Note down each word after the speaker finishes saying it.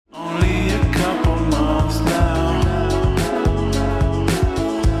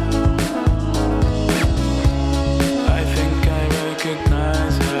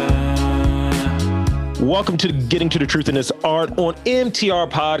Welcome to Getting to the Truth in This Art on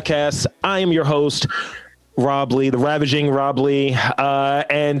MTR Podcast. I am your host, Rob Lee, the ravaging Rob Lee.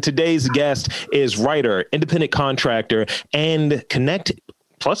 And today's guest is writer, independent contractor, and Connect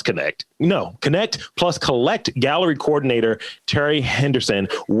plus Collect gallery coordinator, Teri Henderson.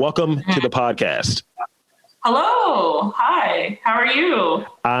 Welcome to the podcast. Hello. Hi. How are you?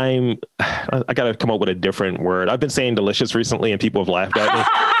 I got to come up with a different word. I've been saying delicious recently and people have laughed at me.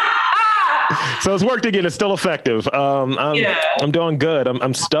 So it's worked again. It's still effective. I'm doing good.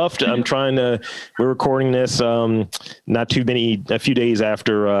 I'm stuffed. We're recording this a few days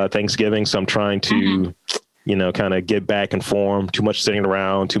after Thanksgiving. So I'm trying to, kind of get back in form. Too much sitting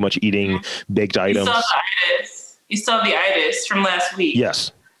around, too much eating baked items. You still have the itis from last week.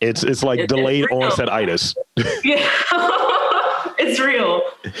 Yes. It's like delayed onset itis. Yeah. It's real.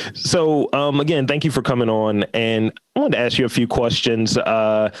 So, again, thank you for coming on. And I wanted to ask you a few questions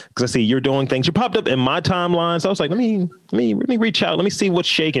because I see you're doing things. You popped up in my timeline. So I was like, let me reach out. Let me see what's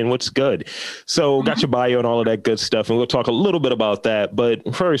shaking, what's good. So got your bio and all of that good stuff. And we'll talk a little bit about that.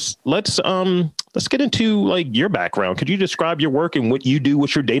 But first, let's get into like your background. Could you describe your work and what you do?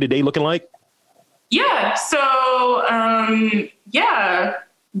 What's your day-to-day looking like? Yeah. So,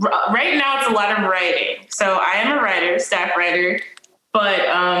 right now it's a lot of writing. So I am a writer, staff writer, but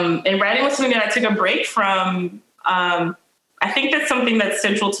and writing was something that I took a break from. I think that's something that's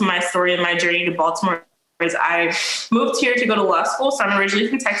central to my story and my journey to Baltimore. Is I moved here to go to law school. So I'm originally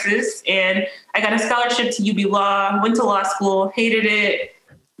from Texas, and I got a scholarship to UB Law, went to law school, hated it.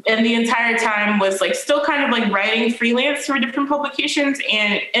 And the entire time was like still kind of like writing freelance for different publications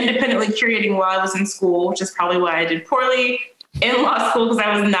and independently curating while I was in school, which is probably why I did poorly in law school because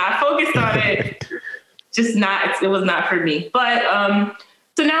I was not focused on it. It was not for me. But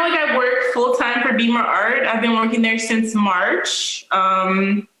so now like I work full time for Beamer Art. I've been working there since March.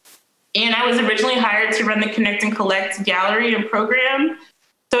 And I was originally hired to run the Connect and Collect gallery and program.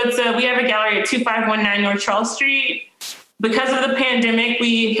 So we have a gallery at 2519 North Charles Street. Because of the pandemic,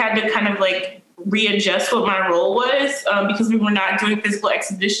 we had to kind of like readjust what my role was because we were not doing physical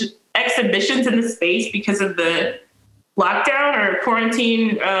exhibitions in the space because of the lockdown or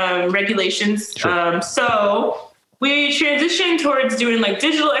quarantine regulations. Sure. So we transitioned towards doing like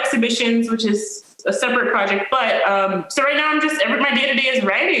digital exhibitions, which is a separate project. But so right now my day-to-day is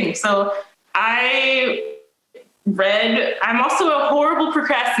writing. So I'm also a horrible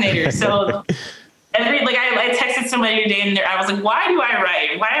procrastinator. So I texted somebody today and I was like, why do I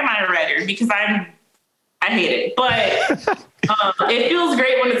write? Why am I a writer? Because I hate it, but it feels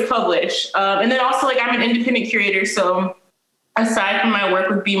great when it's published. And then also like I'm an independent curator. So aside from my work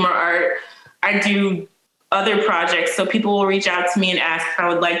with Beamer Art, I do other projects. So people will reach out to me and ask if I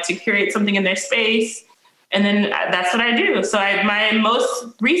would like to curate something in their space. And then that's what I do. So my most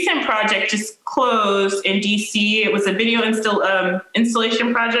recent project just closed in DC. It was a video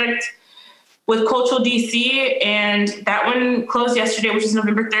installation project with Cultural DC. And that one closed yesterday, which is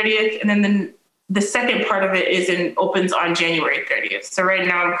November 30th. And then the second part of it opens on January 30th. So right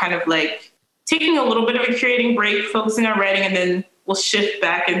now I'm kind of like taking a little bit of a curating break, focusing on writing, and then we'll shift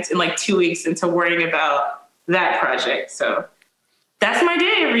back in like 2 weeks into worrying about that project. So that's my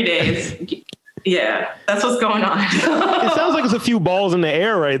day every day. Yeah, that's what's going on. It sounds like there's a few balls in the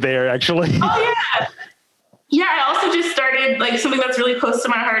air right there, actually. Oh, yeah. Yeah, I also just started, like, something that's really close to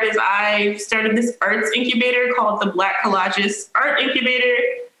my heart is I started this arts incubator called the Black Collages Art Incubator.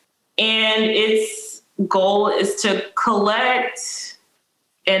 And its goal is to collect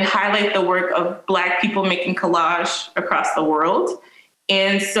and highlight the work of Black people making collage across the world.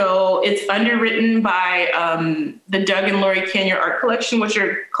 And so it's underwritten by the Doug and Lori Canyon Art Collection, which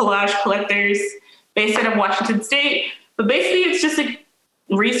are collage collectors based out of Washington State. But basically, it's just like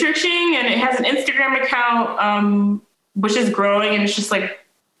researching, and it has an Instagram account, which is growing, and it's just like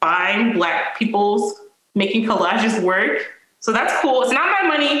buying Black people's making collages work. So that's cool. It's not my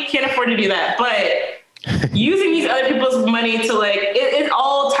money. Can't afford to do that. But using these other people's money to like, it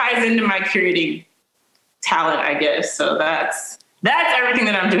all ties into my curating talent, I guess. So that's everything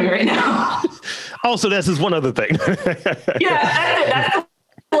that I'm doing right now. Also, this is one other thing. Yeah, that's it.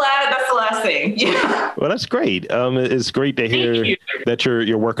 That's the last thing. Yeah. Well, that's great. It's great to hear that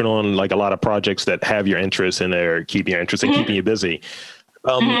you're working on like a lot of projects that have your interest and they're keeping your interest and keeping you busy.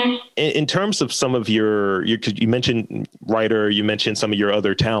 In terms of some of cause you mentioned writer, you mentioned some of your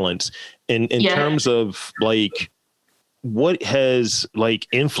other talents in terms of like, what has like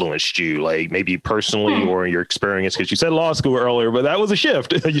influenced you, like maybe personally or your experience? Cause you said law school earlier, but that was a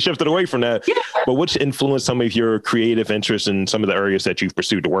shift. You shifted away from that. Yeah. But what's influenced some of your creative interests in some of the areas that you've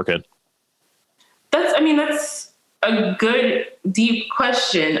pursued to work in? That's a good, deep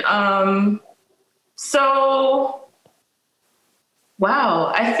question. So,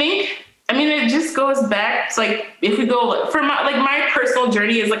 wow, it just goes back to like, if we go for my personal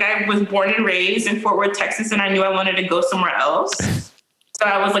journey is like, I was born and raised in Fort Worth, Texas, and I knew I wanted to go somewhere else. So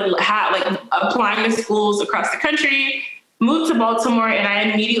I was like applying to schools across the country, moved to Baltimore, and I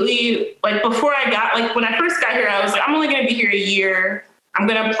immediately, like before I got, like when I first got here, I was like, I'm only going to be here a year. I'm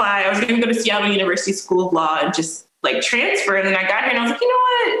going to apply. I was going to go to Seattle University School of Law and just like transfer. And then I got here and I was like, you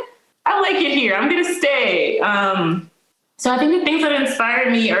know what? I like it here. I'm going to stay. So I think the things that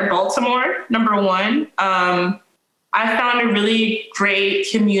inspire me are Baltimore, number one. I found a really great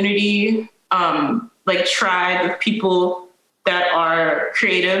community, like tribe of people that are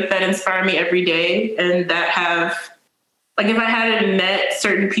creative, that inspire me every day, and that have, like, if I hadn't met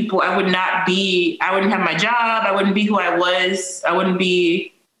certain people, I wouldn't have my job. I wouldn't be who I was. I wouldn't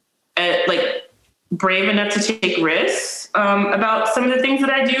be brave enough to take risks about some of the things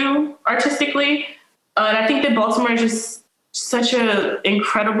that I do artistically. And I think that Baltimore is just such an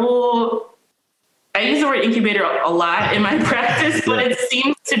incredible, I use the word incubator a lot in my practice, but it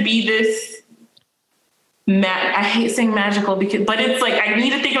seems to be this, I hate saying magical but it's like, I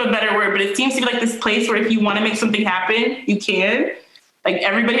need to think of a better word, but it seems to be like this place where if you want to make something happen, you can. Like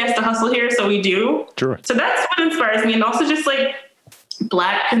everybody has to hustle here, so we do. Sure. So that's what inspires me. And also just like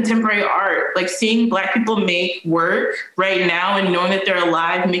Black contemporary art, like seeing Black people make work right now and knowing that they're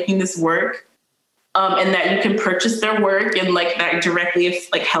alive making this work, and that you can purchase their work and like that directly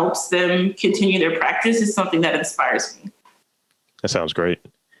helps them continue their practice is something that inspires me. That sounds great.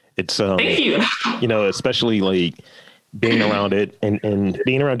 It's thank you. You know, especially like being around it and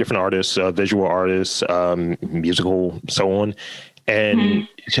being around different artists, visual artists, musical, so on, and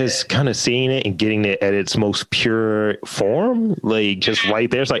just kind of seeing it and getting it at its most pure form, like just right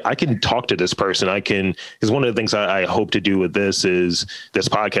there. It's like, I can talk to this person. Because one of the things I hope to do with this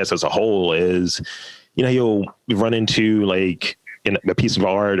podcast as a whole is, you know, you'll run into like in a piece of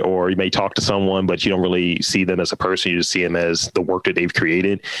art, or you may talk to someone, but you don't really see them as a person. You just see them as the work that they've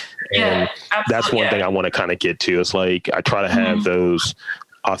created. And that's one thing I want to kind of get to. It's like, I try to have those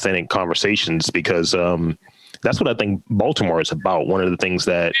authentic conversations because that's what I think Baltimore is about. One of the things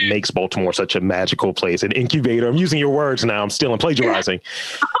that makes Baltimore such a magical place, an incubator. I'm using your words now. I'm stealing, plagiarizing.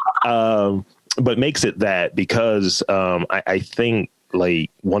 But makes it that because I think like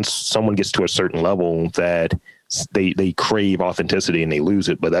once someone gets to a certain level that they crave authenticity and they lose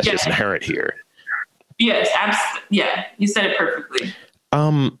it, but that's just inherent here. Yes, absolutely. Yeah, you said it perfectly.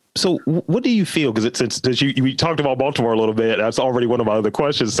 So what do you feel? Because since you talked about Baltimore a little bit, that's already one of my other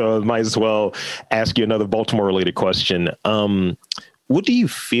questions. So I might as well ask you another Baltimore related question. What do you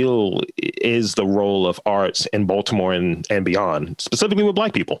feel is the role of arts in Baltimore and beyond, specifically with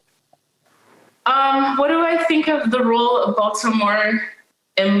Black people? What do I think of the role of Baltimore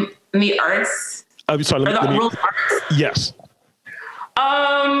in the arts? I'm sorry. Role of arts? Yes.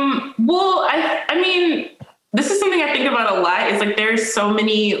 Well, I mean, this is something I think about a lot. It's like there's so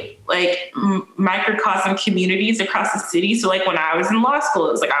many like microcosm communities across the city. So like when I was in law school,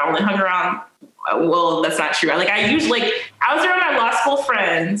 it was like I only hung around. Well, that's not true. I was around my law school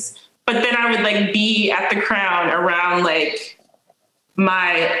friends, but then I would like be at the Crown around like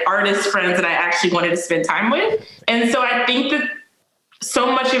my artist friends that I actually wanted to spend time with. And so I think that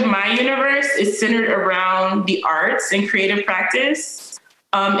so much of my universe is centered around the arts and creative practice,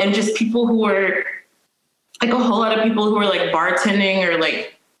 and just people who are like a whole lot of people who are like bartending or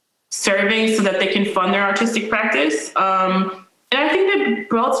like serving so that they can fund their artistic practice. And I think that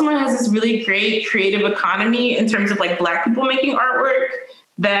Baltimore has this really great creative economy in terms of like Black people making artwork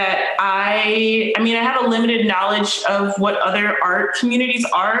that I have a limited knowledge of what other art communities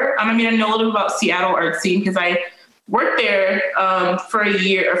are. I know a little bit about Seattle art scene because I worked there for a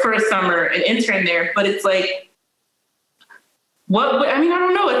year or for a summer and interned there, but it's like, I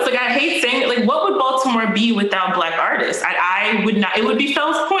don't know. It's like, I hate saying it. Like, what would Baltimore be without Black artists? I would not, it would be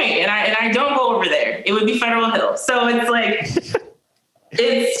Fells Point, and I don't go over there. It would be Federal Hill. So it's like,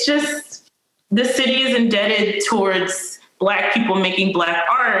 it's just, the city is indebted towards Black people making Black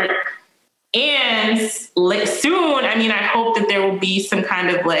art. And like soon, I hope that there will be some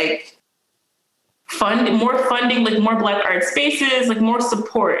kind of like more funding, like more Black art spaces, like more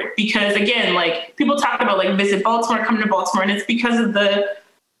support. Because again, like people talk about like visit Baltimore, come to Baltimore, and it's because of the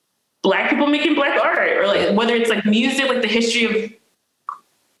Black people making Black art, or like whether it's like music, like the history of,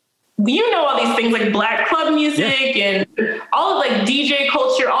 all these things like Black club music and all of like DJ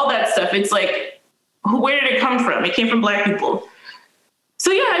culture, all that stuff. It's like, where did it come from? It came from Black people.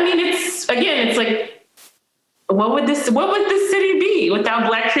 So yeah, it's like what would this city be without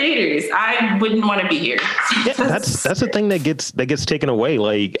Black creators? I wouldn't want to be here. Yeah, that's the thing that gets taken away.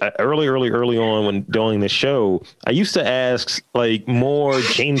 Like early on when doing this show, I used to ask like more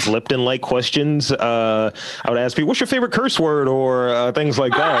James Lipton like questions. I would ask people, "What's your favorite curse word?" or things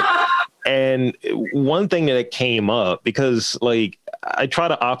like that. And one thing that came up, because like I try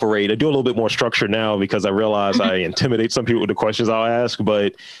to operate, I do a little bit more structure now because I realize I intimidate some people with the questions I'll ask.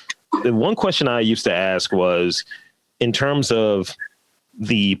 But the one question I used to ask was in terms of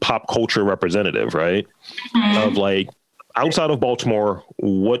the pop culture representative, right? Of like outside of Baltimore,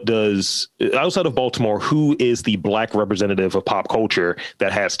 who is the Black representative of pop culture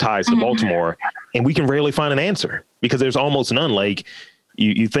that has ties to Baltimore? And we can rarely find an answer because there's almost none. Like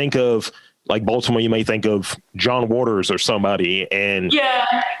you think of like Baltimore, you may think of John Waters or somebody. And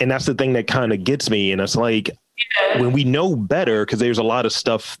that's the thing that kind of gets me. And it's like, when we know better, because there's a lot of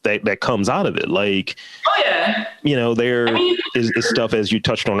stuff that comes out of it. Like, is stuff, as you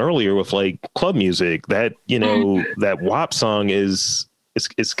touched on earlier, with like club music that, that WAP song it's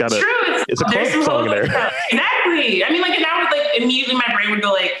got it's a club song in there. Exactly. I mean, like, and I would like immediately my brain would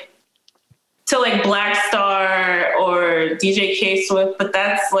go like to like Black Star or DJ K Swift, but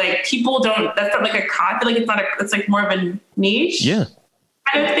that's like that's not like I feel like it's like more of a niche. Yeah.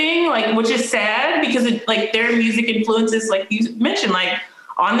 Kind of thing, like, which is sad because it, like their music influences, like you mentioned, like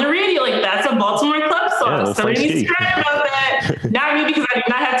on the radio, like that's a Baltimore club song. Yeah, Somebody needs to write about that. Not me because I do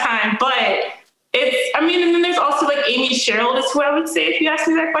not have time, but and then there's also like Amy Sherrill is who I would say if you ask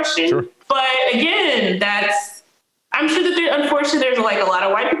me that question. Sure. But again, I'm sure that unfortunately there's like a lot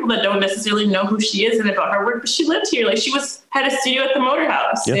of white people that don't necessarily know who she is and about her work, but she lived here. Like she had a studio at the Motor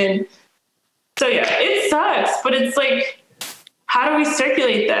House. Yeah. And so it sucks, but it's like, how do we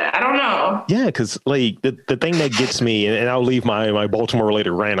circulate that? I don't know. Yeah, because like the thing that gets me, and I'll leave my Baltimore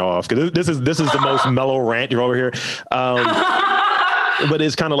related rant off because this is the most mellow rant you're over here. But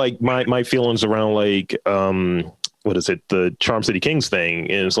it's kind of like my feelings around like what is it, the Charm City Kings thing?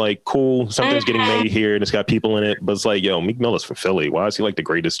 And it's like, cool, something's getting made here and it's got people in it, but it's like, Meek Mill is from Philly. Why is he like the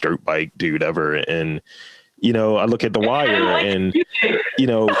greatest dirt bike dude ever? And I look at The Wire and,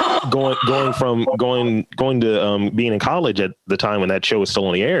 going to being in college at the time when that show was still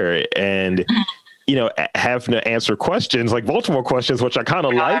on the air and, having to answer questions like Baltimore questions, which I kind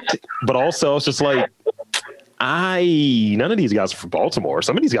of liked, but also it's just like, none of these guys are from Baltimore.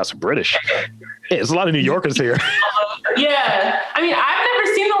 Some of these guys are British. There's a lot of New Yorkers here. Yeah. I mean, I've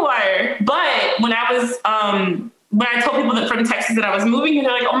never seen The Wire, but when I was, when I told people that from Texas that I was moving here,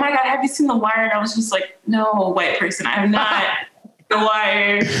 they're like, "Oh my God, have you seen The Wire?" And I was just like, "No, white person, I have not The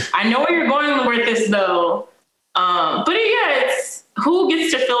Wire. I know where you're going with this though." But it's who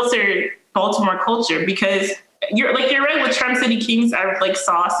gets to filter Baltimore culture, because you're right with Charm City Kings. I like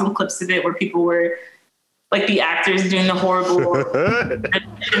saw some clips of it where people were like the actors doing the horrible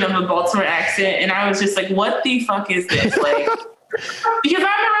rendition of a Baltimore accent. And I was just like, what the fuck is this? Like, because I'm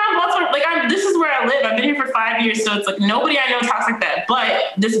around Baltimore, like this is where I live. I've been here for 5 years. So it's like, nobody I know talks like that.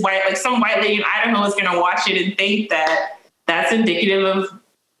 But some white lady in Idaho is going to watch it and think that that's indicative of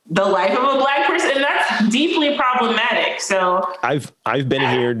the life of a Black person. And that's deeply problematic. So I've been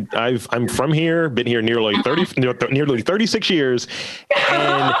here. I'm from here, been here nearly 36 years.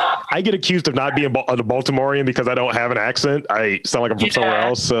 And I get accused of not being a Baltimorean because I don't have an accent. I sound like I'm from somewhere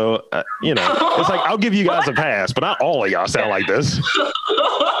else. So, it's like, I'll give you guys a pass, but not all of y'all sound like this.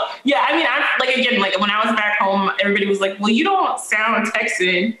 Yeah. I mean, like when I was back home, everybody was like, well, you don't sound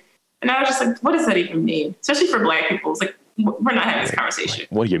Texan. And I was just like, what does that even mean? Especially for Black people. It's like, we're not having this conversation.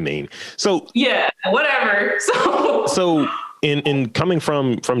 What do you mean? So yeah, whatever. So in coming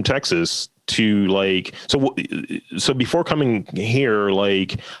from Texas to like, so before coming here,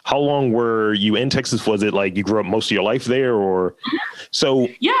 like how long were you in Texas? Was it like you grew up most of your life there or so?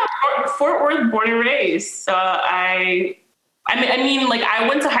 Yeah. Fort Worth, born and raised. So I mean, like I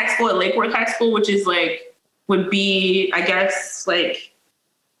went to high school at Lake Worth High School, which is like, would be, I guess, like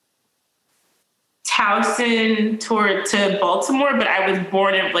Towson to Baltimore, but I was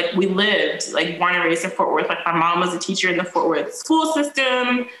born in, like, we lived, like, born and raised in Fort Worth. Like, my mom was a teacher in the Fort Worth school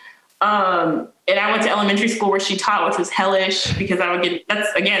system. And I went to elementary school where she taught, which was hellish because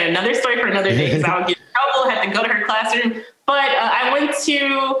that's, again, another story for another day, because I would get in trouble, had to go to her classroom. But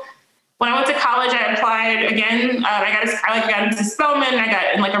when I went to college, I applied again. I got into Spelman. I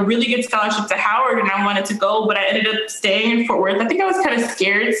got in like a really good scholarship to Howard, and I wanted to go, but I ended up staying in Fort Worth. I think I was kind of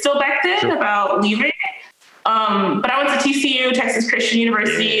scared still back then about leaving. But I went to TCU, Texas Christian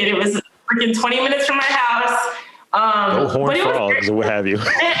University, and it was freaking 20 minutes from my house. Horned Frogs or what have you.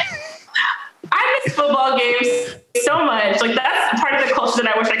 I miss football games. so much. Like that's part of the culture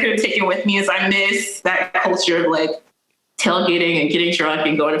that I wish I could have taken with me is I miss that culture of like tailgating and getting drunk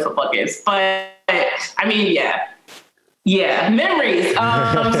and going to football games. But I mean, yeah, memories. So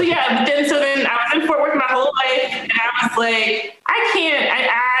then I was in Fort Worth my whole life and I was like, I can't,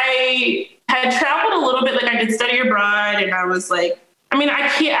 I had traveled a little bit, like I did study abroad and I was like,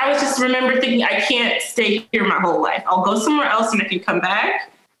 I was just remember thinking I can't stay here my whole life. I'll go somewhere else and I can come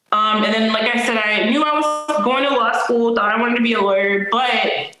back. And then, like I said, I knew I was going to law school, thought I wanted to be a lawyer,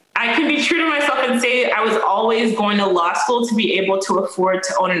 but I can be true to myself and say I was always going to law school to be able to afford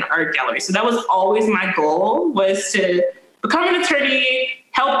to own an art gallery. So that was always my goal, was to become an attorney,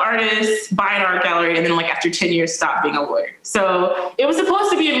 help artists, buy an art gallery, and then like after 10 years, stop being a lawyer. So it was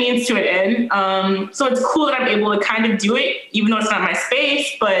supposed to be a means to an end. So it's cool that I'm able to kind of do it, even though it's not my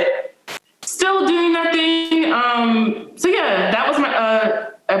space, but still doing that thing. That was my,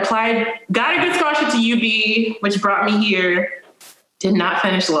 applied, got a good scholarship to UB, which brought me here. Did not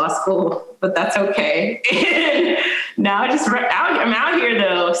finish law school, but that's okay. And now I'm out here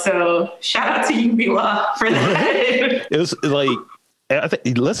though. So shout out to UB Law for that. It was like, I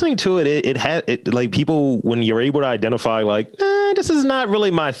think listening to it had like people, when you're able to identify like, this is not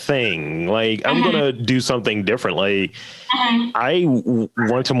really my thing. Like I'm going to do something different. Like I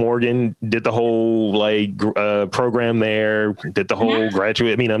went to Morgan, did the whole like program there, did the whole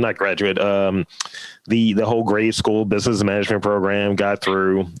graduate. I mean, I'm not graduate. The whole grade school business management program, got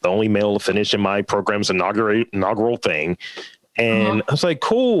through. The only male to finish in my program's inaugural thing. And I was like,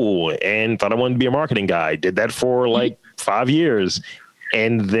 cool. And thought I wanted to be a marketing guy. Did that for like 5 years.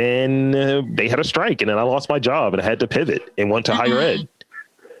 And then they had a strike and then I lost my job and I had to pivot and went to higher ed.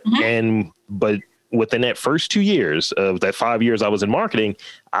 But within that first 2 years of that 5 years I was in marketing,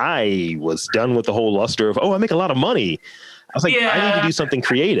 I was done with the whole luster of, I make a lot of money. I was like, I need to do something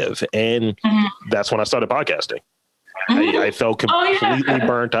creative. And that's when I started podcasting. I felt completely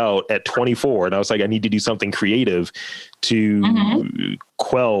burnt out at 24. And I was like, I need to do something creative to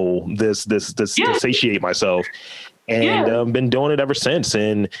quell this to satiate myself. And been doing it ever since.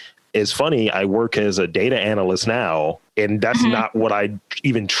 And it's funny, I work as a data analyst now, and that's not what I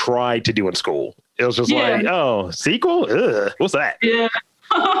even tried to do in school. It was just like, SQL? Ugh, what's that? Yeah.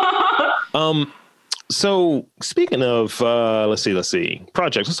 So speaking of, let's see,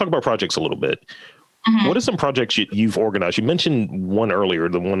 projects. Let's talk about projects a little bit. What are some projects you've organized? You mentioned one earlier,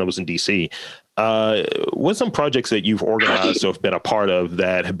 the one that was in DC. What are some projects that you've organized or have been a part of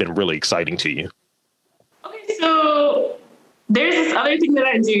that have been really exciting to you? Okay, so there's this other thing that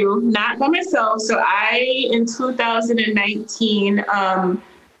I do, not by myself. So I, in 2019,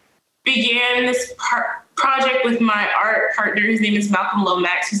 began this project with my art partner. His name is Malcolm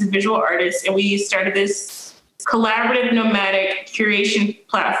Lomax. He's a visual artist. And we started this collaborative nomadic curation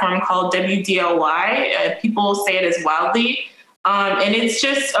platform called WDLY. People say it as Wildly. And it's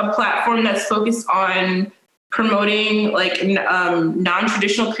just a platform that's focused on promoting like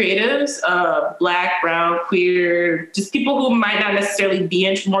non-traditional creatives, Black, brown, queer, just people who might not necessarily be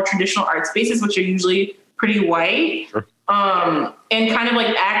in more traditional art spaces, which are usually pretty white. Sure. And kind of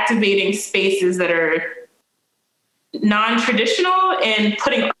like activating spaces that are non-traditional and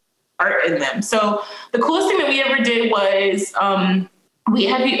putting art in them. So the coolest thing that we ever did was we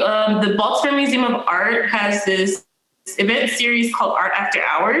had the Baltimore Museum of Art has this event series called Art After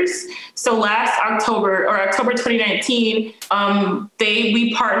Hours. So last October 2019,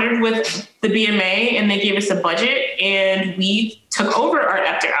 we partnered with the BMA and they gave us a budget and we took over Art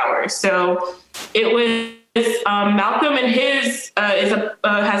After Hours. So it was Malcolm and his has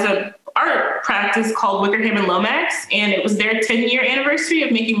a art practice called Wickerham and Lomax, and it was their 10-year anniversary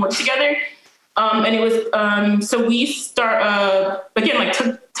of making work together. And it was so we again like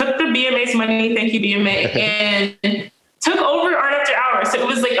took the BMA's money, thank you BMA, and took over Art After Hours. So it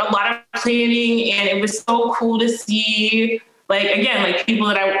was like a lot of planning, and it was so cool to see like again like people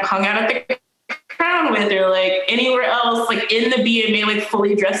that I hung out at the Crown with or like anywhere else, like in the BMA, like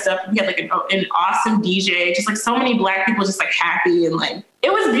fully dressed up. We had like an awesome DJ, just like so many Black people just like happy and like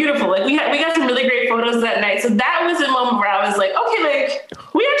it was beautiful. Like we got some really great photos that night. So that was a moment where I was like, okay, like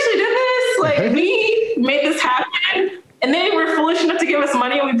we actually did this. Like we made this happen. And they were foolish enough to give us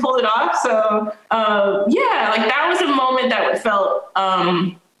money and we pulled it off. So like that was a moment that felt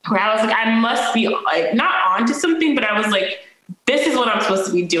where I was like, I must be like not onto something, but I was like, this is what I'm supposed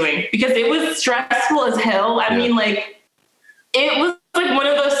to be doing because it was stressful as hell. I mean, like it was like one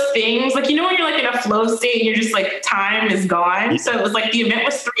of those things, like, you know, when you're like in a flow state and you're just like, time is gone. So it was like, the event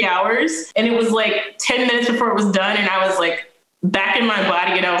was 3 hours and it was like 10 minutes before it was done. And I was like back in my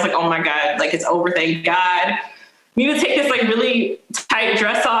body and I was like, oh my God, like it's over. Thank God. need to take this like really tight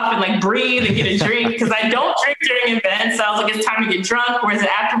dress off and like breathe and get a drink because I don't drink during events. So I was like, it's time to get drunk. Where's the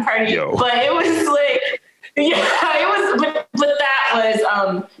after party? Yo. But it was like, yeah, it was. But that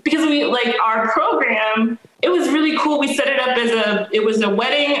was because we like our program. It was really cool. We set it up as it was a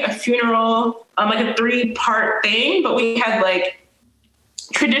wedding, a funeral, like a 3-part thing. But we had like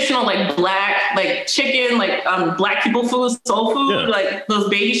traditional like black like chicken like black people food, soul food, like those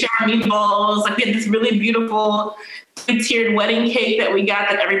baby shower meatballs. Like we had this really beautiful tiered wedding cake that we got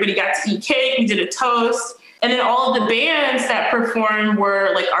that everybody got to eat cake. We did a toast. And then all of the bands that performed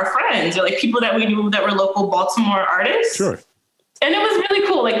were like our friends or like people that we knew that were local Baltimore artists. Sure. And it was really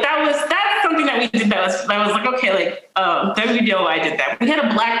cool. Like that's something that we did that was like, okay, like WDOI did that. We had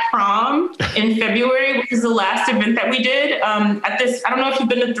a black prom in February, which is the last event that we did at this. I don't know if you've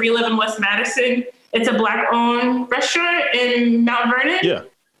been to 311 West Madison. It's a black owned restaurant in Mount Vernon. Yeah.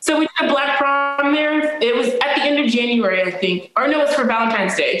 So we did a black prom there. It was at the end of January, I think, or no, it was for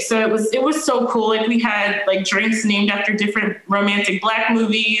Valentine's Day. So it was so cool. Like we had like drinks named after different romantic black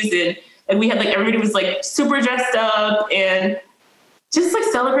movies, and we had like everybody was like super dressed up and just like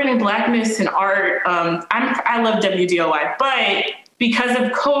celebrating blackness and art. I love WDOI, but because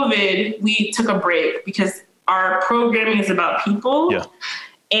of COVID, we took a break because our programming is about people. Yeah.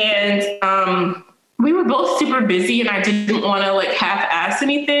 And we were both super busy and I didn't want to like half-ass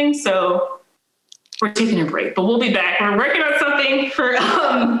anything. So we're taking a break, but we'll be back. We're working on something for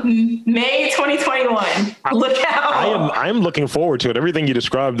May 2021. Look out. I'm looking forward to it. Everything you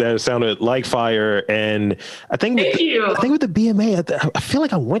described there sounded like fire. And I think with the BMA, I feel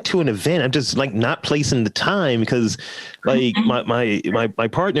like I went to an event. I'm just like not placing the time because like my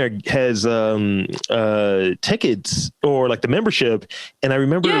partner has tickets or like the membership. And I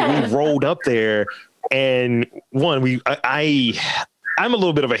remember we rolled up there and I'm a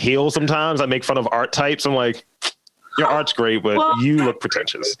little bit of a heel sometimes. I make fun of art types. I'm like, your art's great, but you look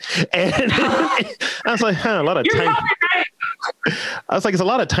pretentious. And I was like, a lot of tiny. I was like, it's a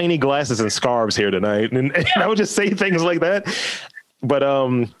lot of tiny glasses and scarves here tonight, and I would just say things like that. But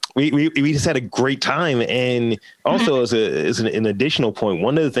we just had a great time, and also as an additional point,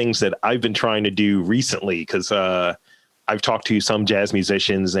 one of the things that I've been trying to do recently, because I've talked to some jazz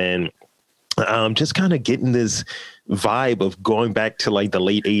musicians and just kind of getting this vibe of going back to like the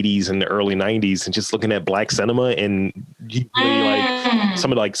late 80s and the early 90s and just looking at black cinema and like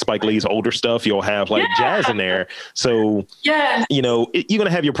some of like Spike Lee's older stuff, you'll have like jazz in there. So, you know, you're going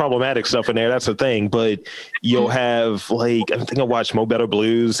to have your problematic stuff in there. That's the thing. But you'll have like, I think I watched Mo Better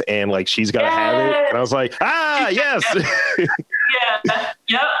Blues and like She's Gotta Have It. And I was like, yes.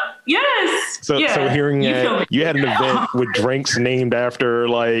 Yes. So hearing you had an event with drinks named after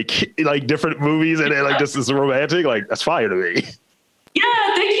like different movies and then like just this romantic, like that's fire to me. Yeah,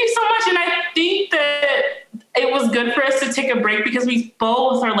 thank you so much. And I think that it was good for us to take a break because we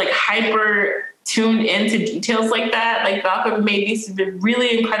both are like hyper tuned into details like that. Like Malcolm made this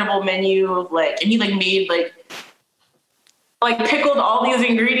really incredible menu of like, and he like made like pickled all these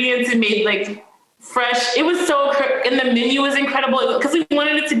ingredients and made like fresh. It was so, and the menu was incredible because we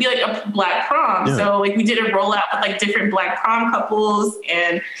wanted it to be like a black prom. Yeah. So like we did a rollout with like different black prom couples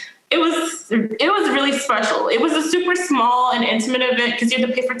and it was really special. It was a super small and intimate event because you had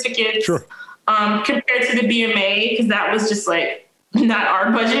to pay for tickets. Sure. Compared to the BMA, because that was just like not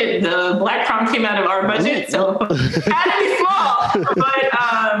our budget. The black prom came out of our budget, so it had to be small.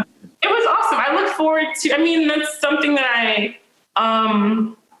 But it was awesome. I look forward to. I mean, that's something that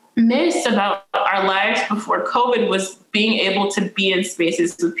I missed about our lives before COVID was being able to be in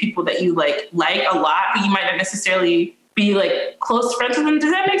spaces with people that you like a lot, but you might not necessarily be like close friends with them.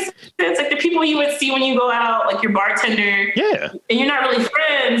 Does that make sense? Like the people you would see when you go out, like your bartender, and you're not really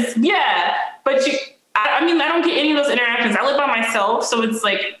friends. Yeah. But I mean, I don't get any of those interactions. I live by myself. So it's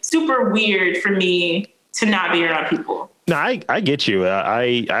like super weird for me to not be around people. No, I get you.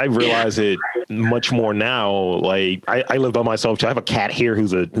 I realize it much more now. Like I live by myself too. I have a cat here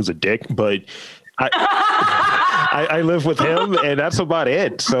who's a dick, but I live with him and that's about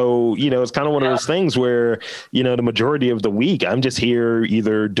it. So, you know, it's kind of one of those things where, you know, the majority of the week I'm just here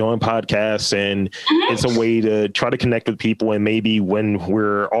either doing podcasts and it's a way to try to connect with people. And maybe when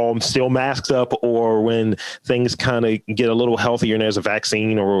we're all still masked up or when things kind of get a little healthier and there's a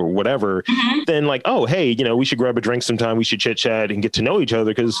vaccine or whatever, then like, oh, hey, you know, we should grab a drink sometime. We should chit chat and get to know each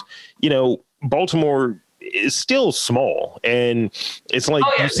other because, you know, Baltimore is still small and it's like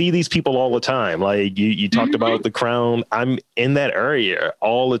you see these people all the time. Like you talked about the Crown. I'm in that area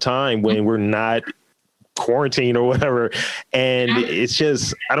all the time when we're not quarantined or whatever. And it's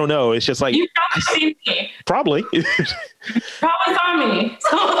just, I don't know. It's just like, you've seen me. Probably. Probably saw me.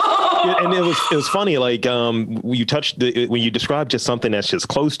 And it was funny, like you touched when you described just something that's just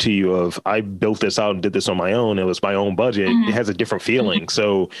close to you of I built this out and did this on my own. It was my own budget. It has a different feeling.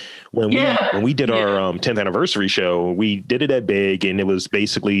 So when we did our 10th anniversary show, we did it at Big, and it was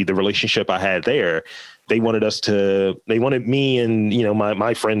basically the relationship I had there. They wanted me and, you know,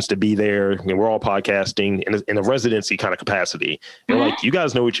 my friends to be there. I mean, we're all podcasting in a residency kind of capacity. They're like, you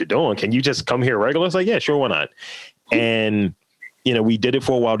guys know what you're doing. Can you just come here regular? It's like, yeah, sure. Why not? And, you know, we did it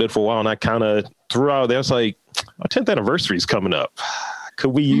for a while, and I kind of threw out there. I was like, our 10th anniversary is coming up.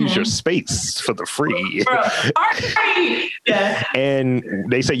 Could we use your space for the free? Yeah.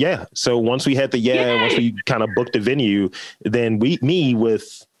 And they said, yeah. So once we had once we kind of booked the venue, then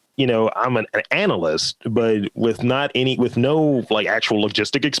you know, I'm an analyst, but with no like actual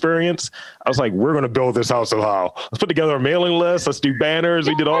logistic experience, I was like, we're going to build this house somehow. Let's put together a mailing list. Let's do banners.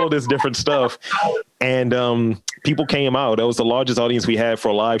 We did all of this different stuff. And people came out. That was the largest audience we had for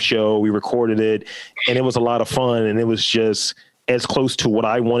a live show. We recorded it, and it was a lot of fun. And it was just as close to what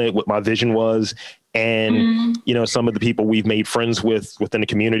I wanted, what my vision was. And, you know, some of the people we've made friends with within the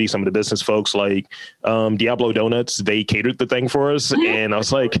community, some of the business folks like Diablo Donuts, they catered the thing for us. And I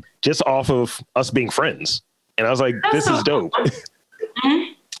was like, just off of us being friends. And I was like, this is dope.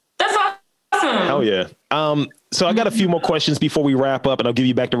 That's awesome. Hell yeah. So I got a few more questions before we wrap up, and I'll give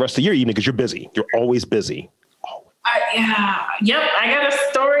you back the rest of your evening because you're busy. You're always busy. Yep. I got a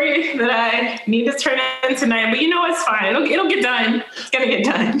story that I need to turn in tonight, but you know it's fine. It'll get done. It's gonna get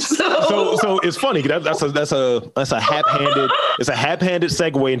done. So it's funny. That's a haphazard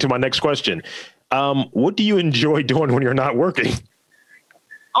segue into my next question. What do you enjoy doing when you're not working?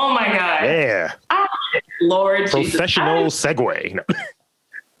 Oh my God. Yeah. Lord. Professional segue.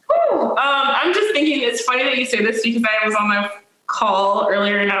 I'm just thinking it's funny that you say this because I was on the call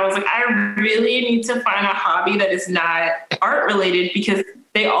earlier and I was like, I really need to find a hobby that is not art related because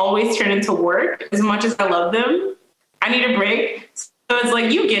they always turn into work. As much as I love them, I need a break. So it's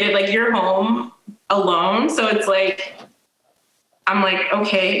like, you get it, like you're home alone. So it's like, I'm like,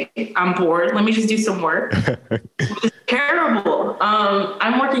 okay, I'm bored. Let me just do some work. It's terrible.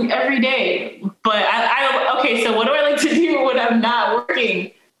 I'm working every day, but okay. So what do I like to do when I'm not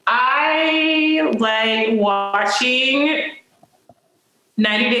working? I like watching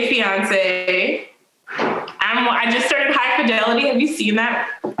 90 Day Fiance. I just started High Fidelity. Have you seen that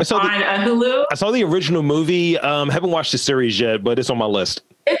on Hulu? I saw the original movie. Haven't watched the series yet, but it's on my list.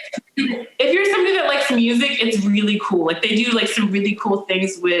 If you're somebody that likes music, it's really cool. Like they do like some really cool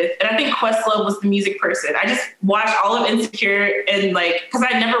things with, and I think Questlove was the music person. I just watched all of Insecure and like, cause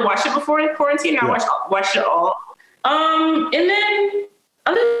I never watched it before in quarantine. I watched it all. And then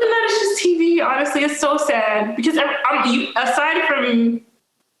other than that, it's just TV. Honestly, it's so sad because aside from,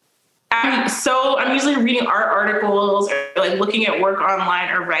 I'm usually reading art articles or like looking at work online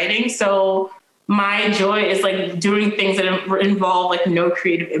or writing. So my joy is like doing things that involve like no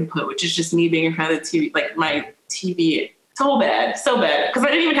creative input, which is just me being in front of the TV, like my TV. So bad. Because I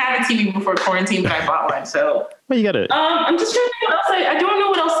didn't even have a TV before quarantine, but I bought one. So well, you got it. I'm just trying to think what else I don't know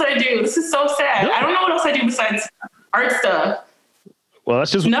what else I do. This is so sad. No. I don't know what else I do besides art stuff. Well,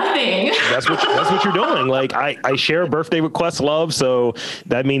 that's just nothing. That's what you're doing. Like I share a birthday with Questlove, so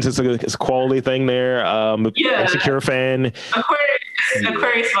that means it's a quality thing there. Insecure fan.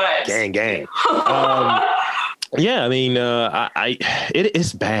 Aquarius vibes. Gang. Yeah, I mean, it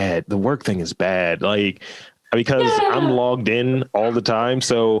is bad. The work thing is bad. Like, because I'm logged in all the time.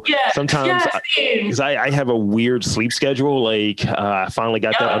 So sometimes because I have a weird sleep schedule, like I finally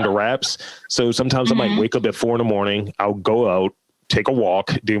got that under wraps. So sometimes I might wake up at 4 a.m. I'll go out, take a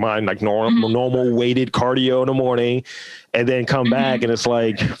walk, do my like normal weighted cardio in the morning, and then come back and it's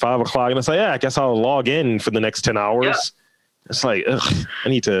like 5 o'clock and it's like, I guess I'll log in for the next 10 hours. Yeah. It's like, I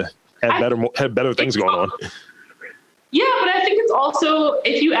need to have better things going on. Yeah, but I think it's also,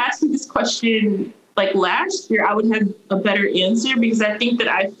 if you asked me this question like last year, I would have a better answer because I think that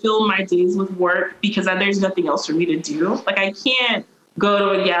I fill my days with work because there's nothing else for me to do. Like I can't go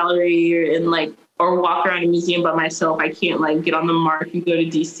to a gallery or walk around a museum by myself. I can't like get on the Mark and go to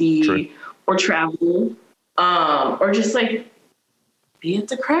DC or travel or just like be at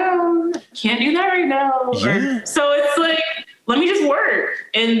the Crown. Can't do that right now. Yeah. So it's like, let me just work,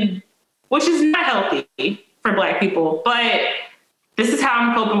 and which is not healthy for Black people. But this is how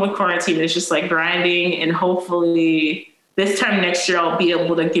I'm coping with quarantine. It's just like grinding, and hopefully this time next year I'll be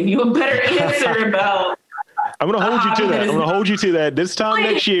able to give you a better answer about. I'm going to hold you to that. I'm going to hold you to that this time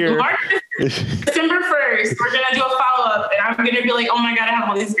next year. December 1st, we're going to do a follow-up, and I'm going to be like, oh my God, I have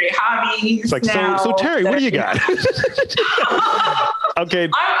all these great hobbies. It's like, so Teri, what do you got? Okay.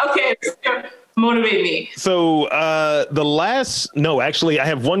 Motivate me. So actually, I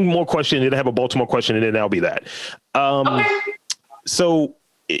have one more question, and I have a Baltimore question, and then that'll be that. Okay. So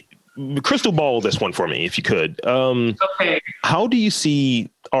crystal ball this one for me, if you could. Okay. How do you see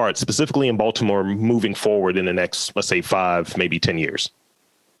art specifically in Baltimore moving forward in the next, let's say 5, maybe 10 years?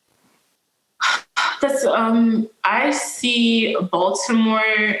 That's I see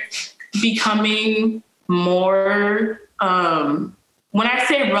Baltimore becoming more when I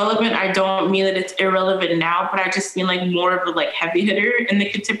say relevant, I don't mean that it's irrelevant now, but I just mean like more of a like heavy hitter in the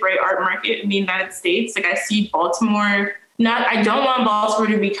contemporary art market in the United States. Like I see Baltimore, I don't want Baltimore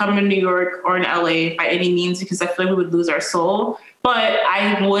to become a New York or an LA by any means, because I feel like we would lose our soul. But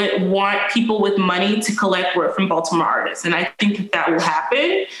I would want people with money to collect work from Baltimore artists. And I think that will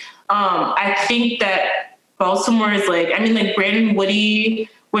happen. I think that Baltimore is like Brandon Woody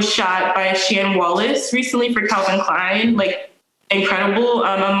was shot by Shan Wallace recently for Calvin Klein, like incredible.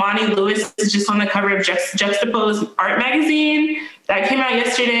 Amani Lewis is just on the cover of Juxtapoz Art magazine that came out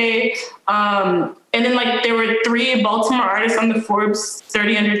yesterday. And then like there were 3 Baltimore artists on the Forbes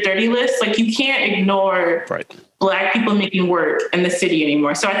 30 under 30 list. Like you can't ignore Black people making work in the city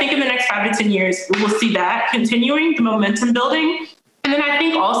anymore. So I think in the next 5 to 10 years, we will see that continuing, the momentum building. And then I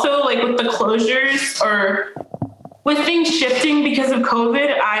think also like with the closures or with things shifting because of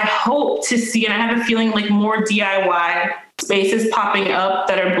COVID, I hope to see, and I have a feeling like more DIY spaces popping up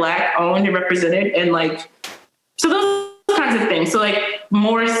that are Black owned and represented. And like, so those kinds of things. So like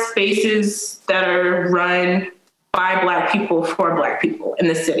more spaces that are run by Black people for Black people in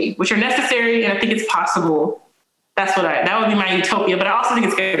the city, which are necessary. And I think it's possible. That would be my utopia, but I also think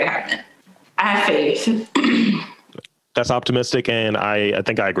it's going to happen. I have faith. That's optimistic, and I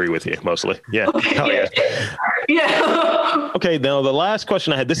think I agree with you mostly. Yeah. Okay. Yeah. Okay, now the last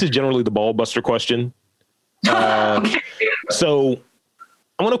question I had, this is generally the ball buster question. Okay. So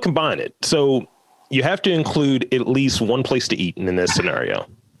I want to combine it. So you have to include at least one place to eat in this scenario.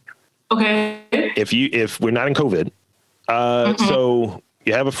 Okay. If we're not in COVID, so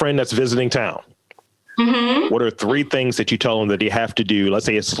you have a friend that's visiting town. Mm-hmm. What are 3 things that you tell them that they have to do? Let's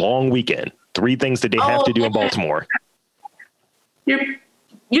say it's a long weekend. 3 things that they have to do in Baltimore. You're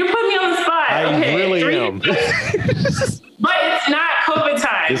putting me on the spot. I really am. But it's not COVID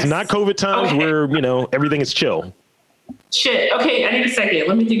times. It's not COVID times where, everything is chill. Shit. Okay, I need a second.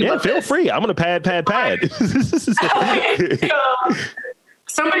 Let me think about feel free. I'm going to pad. Okay, so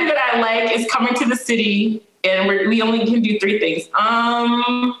somebody that I like is coming to the city, and we only can do 3 things.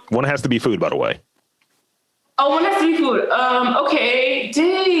 One has to be food, by the way. Oh, one has to be food. Okay,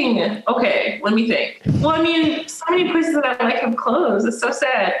 dang. Okay, let me think. Well, so many places that I like have closed. It's so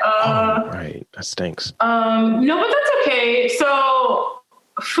sad. Right, that stinks. No, but that's okay. So,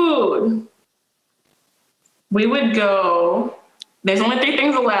 food. We would go. There's only 3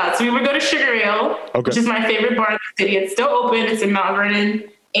 things allowed. So we would go to Sugar Ale, which is my favorite bar in the city. It's still open. It's in Mount Vernon,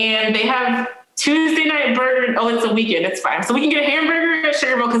 and they have Tuesday night burger. Oh, it's a weekend. It's fine. So we can get a hamburger at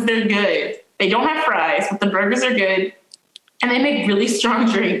Sugar Ale because they're good. They don't have fries, but the burgers are good. And they make really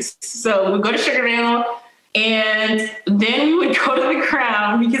strong drinks. So we go to Sugar Ale, and then we would go to the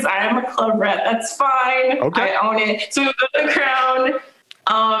Crown because I am a club rat. That's fine. Okay. I own it. So we would go to the Crown,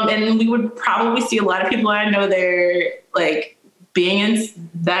 and we would probably see a lot of people I know there, like being in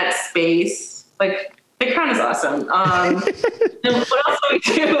that space. Like the Crown is awesome. And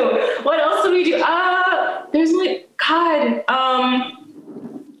what else do we do? There's like, God.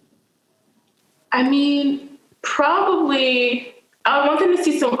 Probably I want them to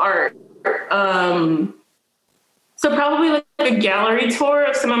see some art. So probably like a gallery tour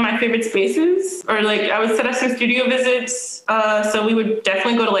of some of my favorite spaces, or like I would set up some studio visits. So we would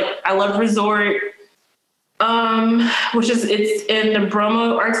definitely go to like I Love Resort, it's in the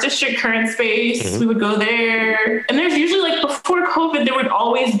Bromo Arts District current space. Mm-hmm. We would go there, and there's usually like before COVID, there would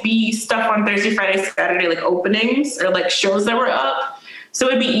always be stuff on Thursday, Friday, Saturday, like openings or like shows that were up. So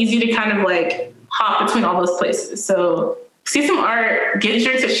it'd be easy to kind of like hop between all those places. So see some art, get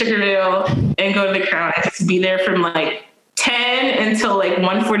drinks at Sugar Ale, and go to the Crown. And just be there from like 10 until like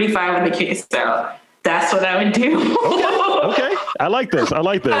 1:45 when the kick is out. That's what I would do. Okay. I like this.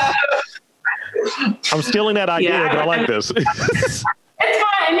 I'm stealing that idea, but I like this. It's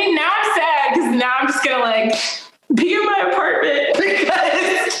fine. Now I'm sad because now I'm just going to like be in my apartment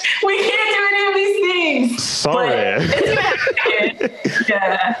because we can't do any of these things. Sorry. But it's going to happen again.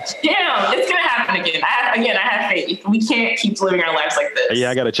 Yeah. Damn, it's going to happen again. I have faith. We can't keep living our lives like this. Yeah,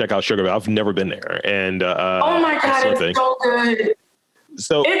 I got to check out Sugar Ale. I've never been there. And oh my God, it's so good.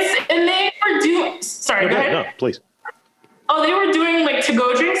 So and they were doing, sorry, go ahead. No, please. Oh, they were doing like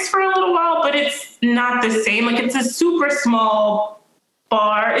to-go drinks for a little while, but it's not the same. Like it's a super small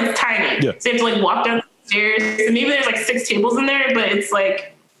bar. It's tiny. Yeah. So you have to like walk down the stairs. And maybe there's like 6 tables in there, but it's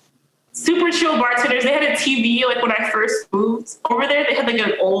like super chill bartenders. They had a TV like when I first moved over there. They had like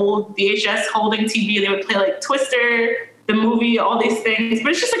an old VHS holding TV. They would play like Twister, the movie, all these things.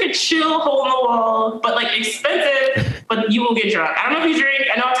 But it's just like a chill hole in the wall, but like expensive, but you will get drunk. I don't know if you drink.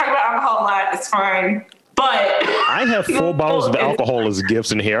 I know I talk about alcohol a lot. It's fine. But I have 4 bottles of alcohol as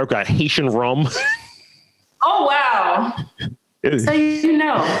gifts in here. I've got Haitian rum. Oh, wow. So you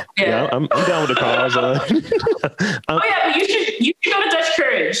know. Yeah, I'm down with the cause. Oh yeah, but you should go to Dutch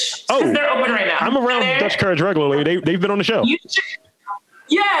Courage because they're open right now. I'm around Dutch Courage regularly. They've been on the show.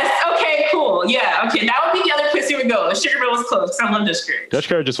 Yes. Okay. Cool. Yeah. Okay. That would be the other place you would go. Sugarmill was closed. I love Dutch Courage. Dutch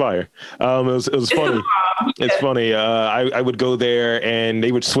Courage is fire. It was funny. It's funny. I would go there and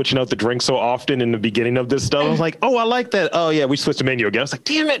they would switching out the drinks so often in the beginning of this stuff. I was like, oh, I like that. Oh yeah, we switched the menu again. I was like,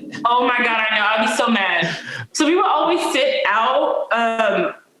 damn it. Oh my God, I know. I'd be so mad. So we would always sit out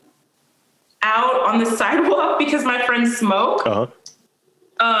on the sidewalk because my friends smoke. But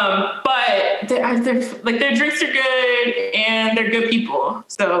their drinks are good and they're good people.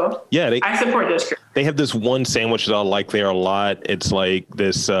 So yeah, I support Dutch Courage. They have this one sandwich that I like there a lot. It's like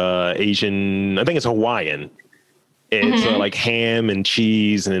this Asian, I think it's Hawaiian. It's like ham and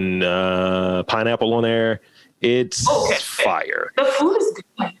cheese and pineapple on there. It's fire. The food is good.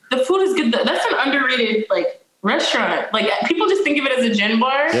 The food is good. That's an underrated like restaurant. Like people just think of it as a gin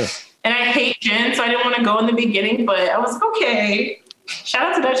bar. Yeah. And I hate gin, so I didn't want to go in the beginning, but I was like, okay.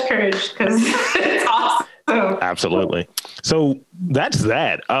 Shout out to Dutch Courage because it's awesome. Absolutely. So that's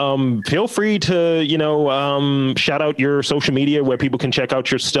that. Feel free to, shout out your social media where people can check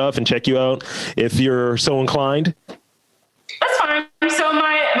out your stuff and check you out if you're so inclined. That's fine. So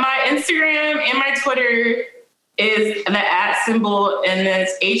my Instagram and my Twitter is the @ symbol and then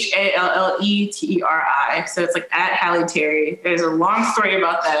it's HALLETERI. So it's like @HallieTeri. There's a long story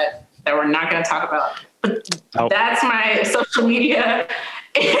about that we're not going to talk about. But that's my social media.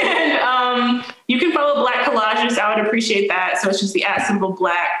 And you can follow Black Collagist. I would appreciate that. So it's just the @ symbol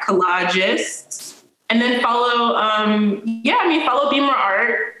Black Collagist. And then follow Be More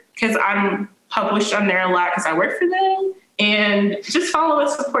Art because I'm published on there a lot because I work for them. And just follow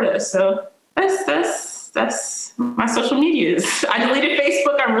us, support us. So that's my social medias. I deleted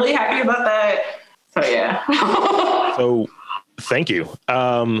Facebook. I'm really happy about that. So yeah. So thank you.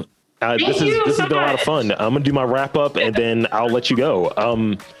 This has been a lot of fun. I'm gonna do my wrap up and then I'll let you go.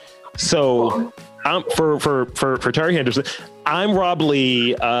 For Teri Henderson, I'm Rob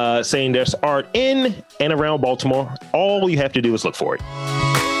Lee saying there's art in and around Baltimore. All you have to do is look for it.